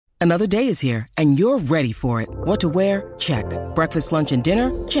Another day is here, and you're ready for it. What to wear? Check. Breakfast, lunch, and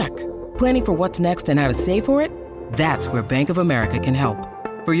dinner? Check. Planning for what's next and how to save for it? That's where Bank of America can help.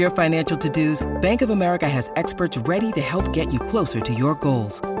 For your financial to-dos, Bank of America has experts ready to help get you closer to your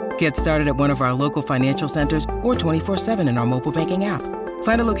goals. Get started at one of our local financial centers or 24/7 in our mobile banking app.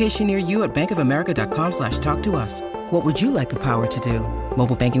 Find a location near you at bankofamerica.com/talktous. What would you like the power to do?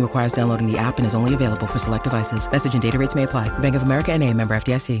 Mobile banking requires downloading the app and is only available for select devices. Message and data rates may apply. Bank of America N.A., member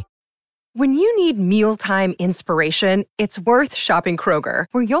FDIC. When you need mealtime inspiration, it's worth shopping Kroger,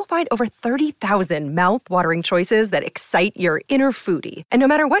 where you'll find over 30,000 mouth-watering choices that excite your inner foodie. And no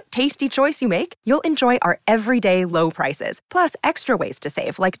matter what tasty choice you make, you'll enjoy our everyday low prices, plus extra ways to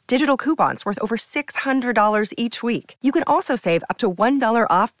save, like digital coupons worth over $600 each week. You can also save up to $1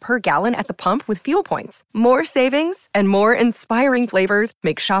 off per gallon at the pump with fuel points. More savings and more inspiring flavors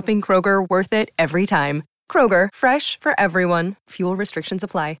make shopping Kroger worth it every time. Kroger, fresh for everyone. Fuel restrictions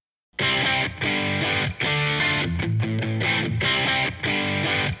apply.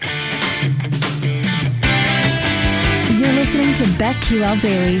 You're listening to BetQL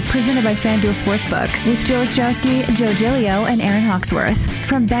Daily, presented by FanDuel Sportsbook, with Joe Ostrowski, Joe Giglio, and Aaron Hawksworth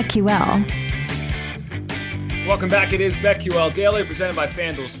from BetQL. Welcome back. It is BetQL Daily, presented by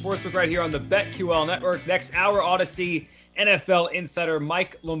FanDuel Sportsbook, right here on the BetQL Network. Next hour, Odyssey NFL insider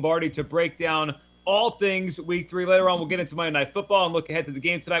Mike Lombardi to break down all things Week 3. Later on, we'll get into Monday Night Football and look ahead to the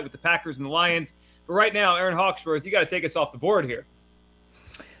game tonight with the Packers and the Lions. But right now, Aaron Hawksworth, you got to take us off the board here.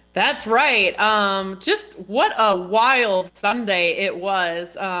 That's right. Just what a wild Sunday it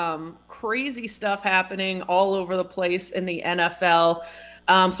was. Crazy stuff happening all over the place in the NFL.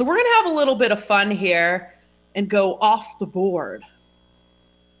 So we're going to have a little bit of fun here and go off the board.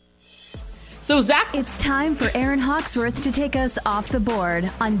 So It's time for Aaron Hawksworth to take us off the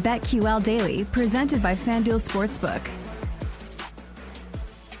board on BetQL Daily, presented by FanDuel Sportsbook.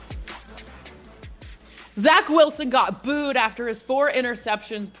 Zach Wilson got booed after his 4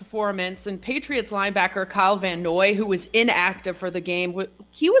 interceptions performance, and Patriots linebacker Kyle Van Noy, who was inactive for the game,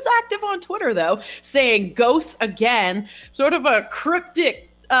 he was active on Twitter, though, saying "ghosts again," sort of a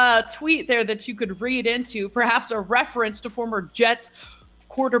cryptic tweet there that you could read into, perhaps a reference to former Jets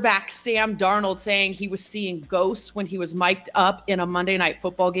quarterback Sam Darnold saying he was seeing ghosts when he was mic'd up in a Monday Night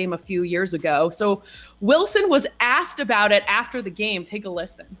Football game a few years ago. So Wilson was asked about it after the game. Take a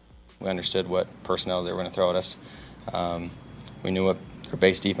listen. We understood what personnel they were going to throw at us. We knew what our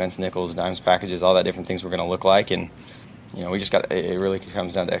base defense, nickels, dimes packages, all that different things were going to look like. And, you know, we just got, it really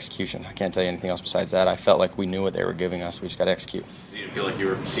comes down to execution. I can't tell you anything else besides that. I felt like we knew what they were giving us. We just got to execute. Do you feel like you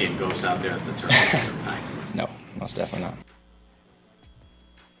were seeing ghosts out there at the tournament? No, most definitely not.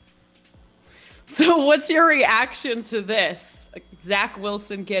 So what's your reaction to this? Zach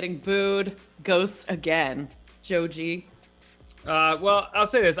Wilson getting booed, ghosts again. Joe G. Well, I'll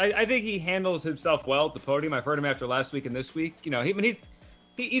say this. I think he handles himself well at the podium. I've heard him after last week and this week. You know,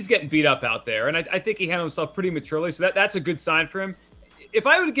 he's getting beat up out there, and I think he handled himself pretty maturely. So that's a good sign for him. If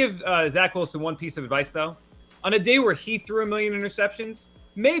I would give Zach Wilson one piece of advice, though, on a day where he threw 1 million interceptions,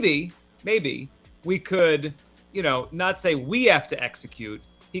 maybe we could, you know, not say we have to execute.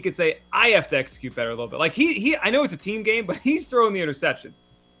 He could say I have to execute better a little bit. Like he I know it's a team game, but he's throwing the interceptions.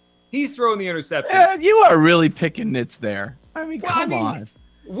 Yeah, you are really picking nits there. I mean, come on.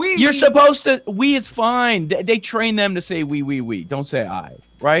 You're supposed to. It's fine. They train them to say we. Don't say I.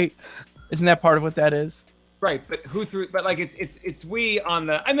 Right? Isn't that part of what that is? Right, but who threw? But like it's we on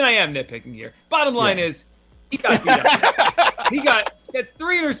the. I mean, I am nitpicking here. Bottom line is, he got beat up. He had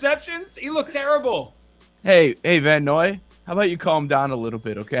 3 interceptions. He looked terrible. Hey, Van Noy, how about you calm down a little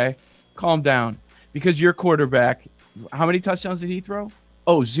bit, okay? Calm down, because your quarterback. How many touchdowns did he throw?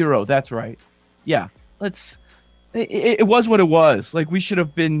 Oh, 0. That's right. Yeah, it was what it was. Like, we should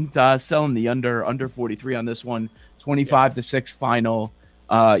have been selling the under 43 on this one. 25-6 final.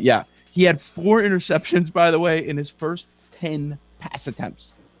 Yeah, he had 4 interceptions, by the way, in his first 10 pass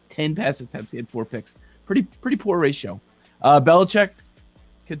attempts. 10 pass attempts. He had 4 picks. Pretty poor ratio. Belichick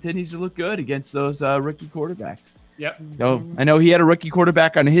continues to look good against those rookie quarterbacks. Yep. So I know he had a rookie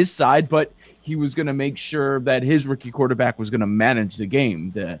quarterback on his side, but he was going to make sure that his rookie quarterback was going to manage the game.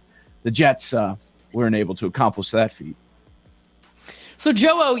 The Jets weren't able to accomplish that feat. So,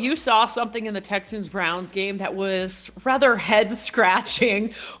 Joe, you saw something in the Texans-Browns game that was rather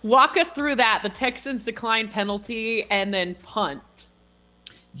head-scratching. Walk us through that. The Texans declined penalty and then punt.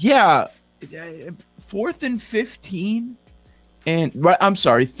 Yeah, 4th and 15. I'm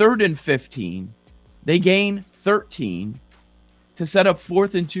sorry, 3rd and 15. They gain 13 to set up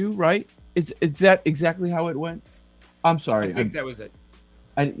 4th and 2, right? Is that exactly how it went? I'm sorry. I think that was it.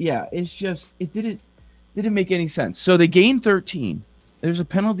 Yeah, it's just it didn't make any sense. So they gain 13. There's a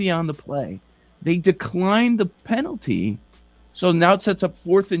penalty on the play. They decline the penalty, so now it sets up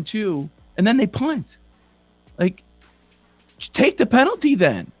 4th and 2, and then they punt. Like, take the penalty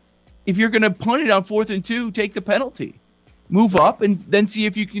then. If you're going to punt it on 4th and 2, take the penalty. Move up and then see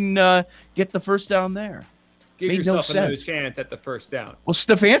if you can get the first down there. Give yourself another chance at the first down. Well,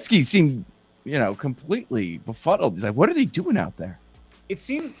 Stefanski seemed, completely befuddled. He's like, what are they doing out there? It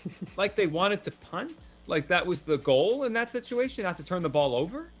seemed like they wanted to punt. Like that was the goal in that situation, not to turn the ball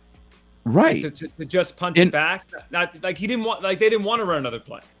over. Right. To just punt it back. Not like they didn't want to run another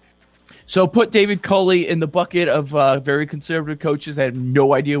play. So put David Culley in the bucket of very conservative coaches that have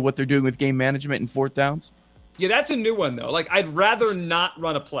no idea what they're doing with game management and 4th downs. Yeah, that's a new one, though. Like, I'd rather not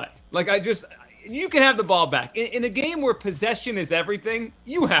run a play. Like, you can have the ball back. In a game where possession is everything,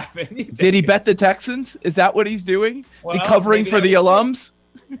 you have it. Did he bet the Texans? Is that what he's doing? Well, is he covering for the alums?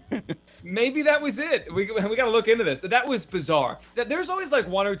 Maybe that was it. We got to look into this. That was bizarre. There's always like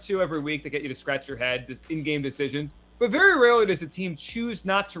 1 or 2 every week that get you to scratch your head, this in-game decisions. But very rarely does a team choose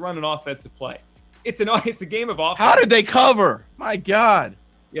not to run an offensive play. It's a game of offense. How did they cover? My God.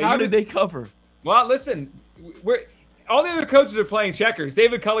 Yeah, How did they cover? Well, listen, all the other coaches are playing checkers.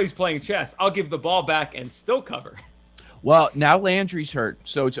 David Culley's playing chess. I'll give the ball back and still cover. Well, now Landry's hurt,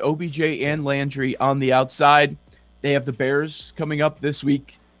 so it's OBJ and Landry on the outside. They have the Bears coming up this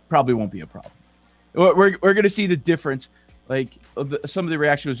week. Probably won't be a problem. We're going to see the difference. Like some of the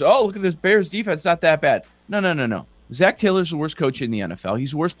reaction was, oh, look at this Bears defense, not that bad. No. Zach Taylor's the worst coach in the NFL.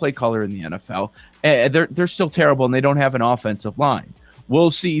 He's the worst play caller in the NFL. They're still terrible, and they don't have an offensive line.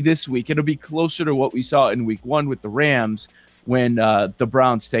 We'll see this week. It'll be closer to what we saw in week 1 with the Rams when the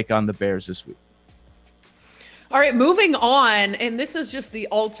Browns take on the Bears this week. All right, moving on, and this is just the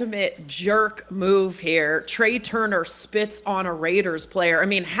ultimate jerk move here. Trey Turner spits on a Raiders player. I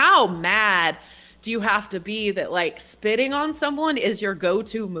mean, how mad do you have to be that, like, spitting on someone is your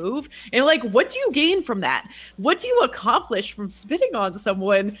go-to move? And, like, what do you gain from that? What do you accomplish from spitting on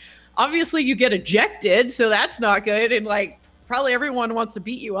someone? Obviously, you get ejected, so that's not good. And, like, probably everyone wants to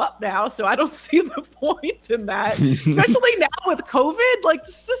beat you up now, so I don't see the point in that. Especially now with COVID, like,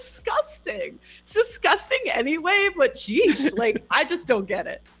 it's disgusting. It's disgusting anyway, but geez, like, I just don't get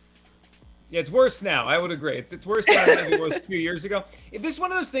it. Yeah, it's worse now. I would agree. It's worse now than it was a few years ago. This is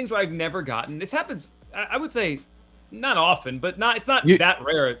one of those things where I've never gotten. This happens, I would say, not often, but it's not that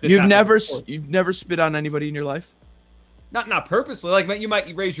rare. You've never spit on anybody in your life? Not purposely. Like, you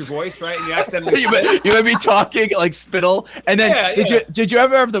might raise your voice, right? And you accidentally you might be talking like spittle. And then did you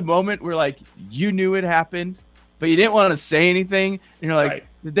ever have the moment where, like, you knew it happened, but you didn't want to say anything? And you're like, right.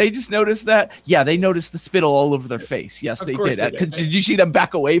 Did they just notice that? Yeah, they noticed the spittle all over their face. Yes, they did. Did you see them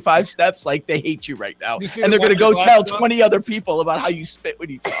back away 5 steps? Like, they hate you right now. And they're going to go tell 20 other people about how you spit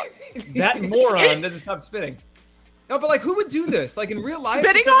when you talk. That moron doesn't stop spitting. No, but, like, who would do this? Like, in real life?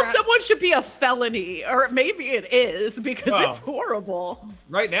 Spitting on someone should be a felony, or maybe it is, because it's horrible.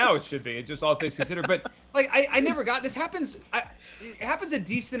 Right now it should be. It's just all things considered. But, like, I never got this. Happens. It happens a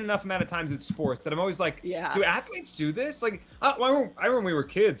decent enough amount of times in sports that I'm always like, do athletes do this? Like, I remember when we were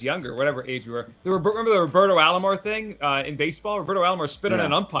kids, younger, whatever age we were. Remember the Roberto Alomar thing in baseball? Roberto Alomar spit on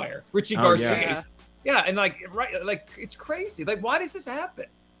an umpire, Richie Garcia. Yeah, and, like, it's crazy. Like, why does this happen?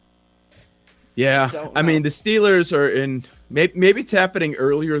 Yeah, I mean, the Steelers are in maybe it's happening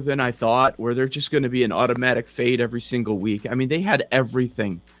earlier than I thought, where they're just going to be an automatic fade every single week. I mean, they had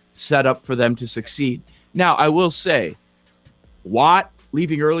everything set up for them to succeed. Now, I will say, Watt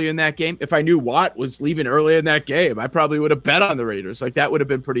leaving early in that game, if I knew Watt was leaving early in that game, I probably would have bet on the Raiders. Like, that would have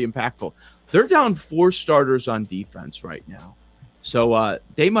been pretty impactful. They're down 4 starters on defense right now. So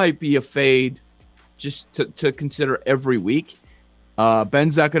they might be a fade just to consider every week.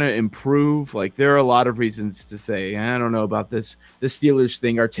 Ben's not going to improve. Like, there are a lot of reasons to say, I don't know about this Steelers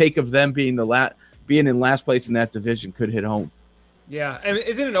thing. Our take of them being being in last place in that division could hit home. Yeah, and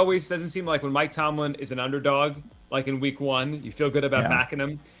isn't it always, doesn't seem like when Mike Tomlin is an underdog, like in week 1, you feel good about backing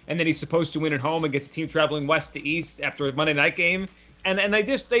him, and then he's supposed to win at home and gets the team traveling west to east after a Monday night game, and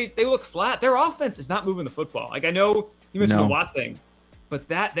they look flat. Their offense is not moving the football. Like, I know you mentioned the Watt thing, but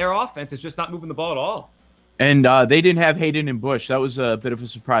their offense is just not moving the ball at all. And they didn't have Hayden and Bush. That was a bit of a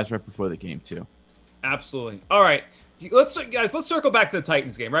surprise right before the game, too. Absolutely. All right. Let's circle back to the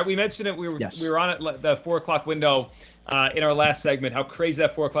Titans game, right? We mentioned it. We were on it, the 4 o'clock window in our last segment, how crazy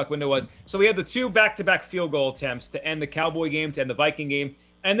that 4 o'clock window was. So we had the 2 back-to-back field goal attempts to end the Cowboy game, to end the Viking game.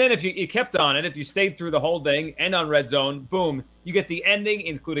 And then if you kept on it, if you stayed through the whole thing and on Red Zone, boom, you get the ending,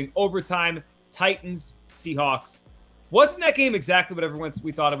 including overtime, Titans, Seahawks. Wasn't that game exactly what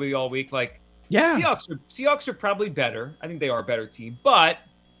we thought it would be all week? Like, yeah, Seahawks are probably better. I think they are a better team, but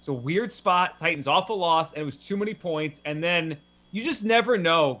it's a weird spot. Titans off a loss, and it was too many points. And then you just never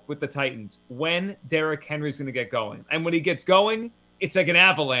know with the Titans when Derrick Henry's going to get going. And when he gets going, it's like an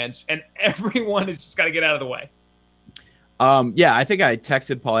avalanche, and everyone has just got to get out of the way. Yeah, I think I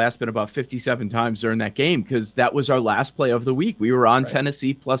texted Paul Aspen about 57 times during that game because that was our last play of the week. We were on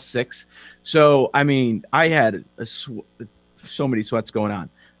Tennessee +6. So, I mean, I had so many sweats going on.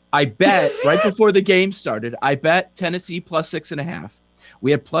 I bet right before the game started, I bet Tennessee +6.5.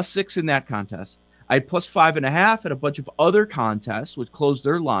 We had +6 in that contest. I had +5.5 at a bunch of other contests, which closed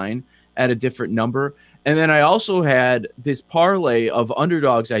their line at a different number. And then I also had this parlay of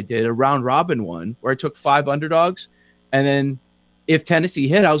underdogs I did, a round robin one, where I took 5 underdogs. And then if Tennessee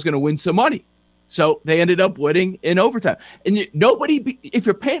hit, I was going to win some money. So they ended up winning in overtime. And if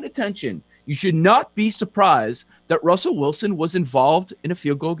you're paying attention, you should not be surprised that Russell Wilson was involved in a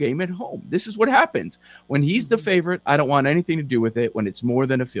field goal game at home. This is what happens. When he's the favorite, I don't want anything to do with it. When it's more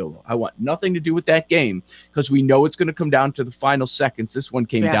than a field goal, I want nothing to do with that game because we know it's going to come down to the final seconds. This one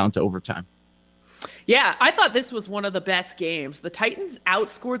came down to overtime. Yeah, I thought this was one of the best games. The Titans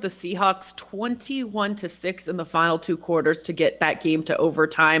outscored the Seahawks 21-6 in the final 2 quarters to get that game to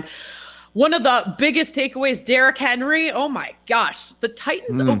overtime. One of the biggest takeaways, Derrick Henry. Oh my gosh. The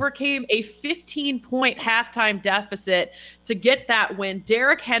Titans overcame a 15-point halftime deficit to get that win.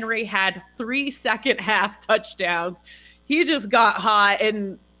 Derrick Henry had 3 second-half touchdowns. He just got hot,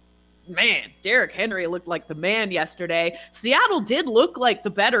 and man, Derrick Henry looked like the man yesterday. Seattle did look like the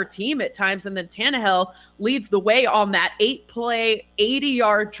better team at times, and then Tannehill leads the way on that 8-play,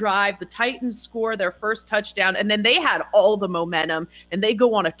 80-yard drive. The Titans score their first touchdown, and then they had all the momentum, and they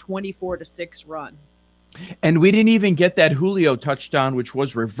go on a 24-6 run. And we didn't even get that Julio touchdown, which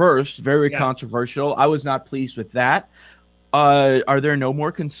was reversed. Very controversial. I was not pleased with that. Are there no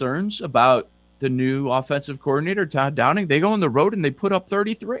more concerns about the new offensive coordinator, Todd Downing? They go on the road and they put up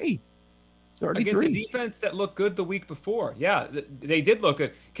 33. Against a defense that looked good the week before. Yeah, they did look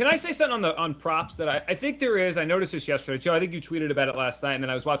good. Can I say something on props that I think there is? I noticed this yesterday. Joe, I think you tweeted about it last night, and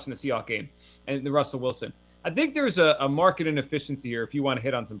then I was watching the Seahawks game and the Russell Wilson. I think there's a market inefficiency here if you want to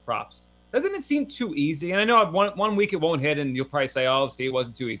hit on some props. Doesn't it seem too easy? And I know one week it won't hit, and you'll probably say, oh, see, it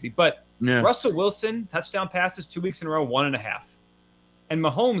wasn't too easy. But Russell Wilson, touchdown passes 2 weeks in a row, 1.5. And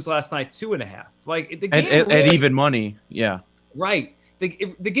Mahomes last night, 2.5. Like the game at even money, right.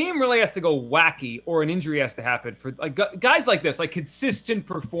 The game really has to go wacky, or an injury has to happen for like guys like this, like consistent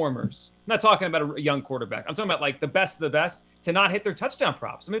performers. I'm not talking about a young quarterback. I'm talking about like the best of the best to not hit their touchdown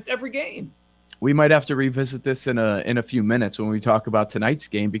props. I mean, it's every game. We might have to revisit this in a few minutes when we talk about tonight's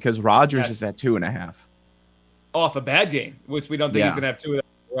game because Rodgers is at 2.5. Off a bad game, which we don't think he's going to have 2 of them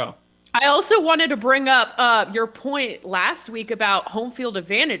in a row. I also wanted to bring up your point last week about home field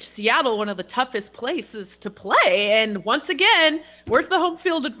advantage. Seattle, one of the toughest places to play. And once again, where's the home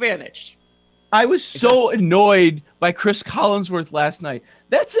field advantage? I was so annoyed by Chris Collinsworth last night.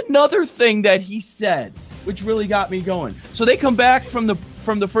 That's another thing that he said, which really got me going. So they come back from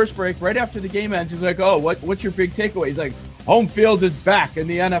the first break right after the game ends. He's like, oh, what's your big takeaway? He's like, home field is back in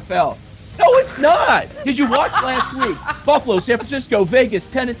the NFL. No, it's not. Did you watch last week? Buffalo, San Francisco, Vegas,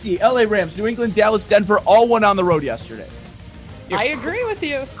 Tennessee, LA Rams, New England, Dallas, Denver, all won on the road yesterday. I agree with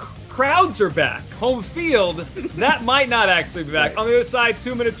you. Crowds are back. Home field, that might not actually be back. On the other side,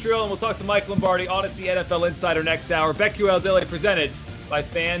 2-minute drill, and we'll talk to Mike Lombardi, Odyssey NFL Insider next hour. BetQL Daily presented by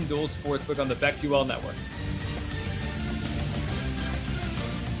FanDuel Sportsbook on the BetQL Network.